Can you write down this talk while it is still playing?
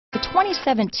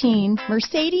2017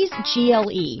 Mercedes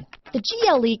GLE. The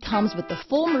GLE comes with the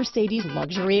full Mercedes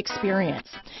luxury experience.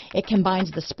 It combines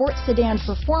the sports sedan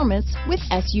performance with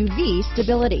SUV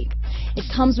stability. It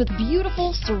comes with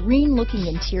beautiful, serene-looking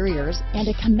interiors and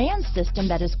a command system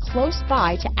that is close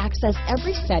by to access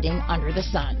every setting under the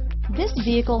sun. This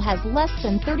vehicle has less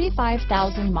than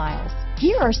 35,000 miles.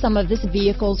 Here are some of this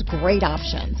vehicle's great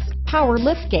options: power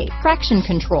liftgate, traction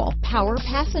control, power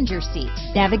passenger seat,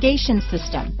 navigation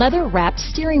system, leather-wrapped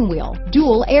steering wheel,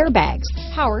 dual airbags,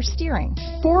 power steering,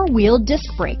 four-wheel disc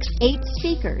brakes, 8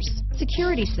 speakers,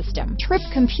 security system, trip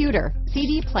computer,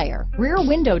 CD player, rear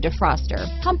window defroster,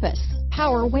 compass,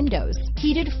 power windows,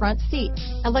 heated front seats,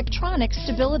 electronic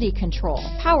stability control,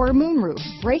 power moonroof,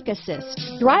 brake assist.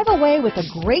 Drive away with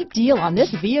a great deal on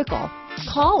this vehicle.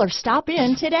 Call or stop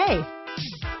in today.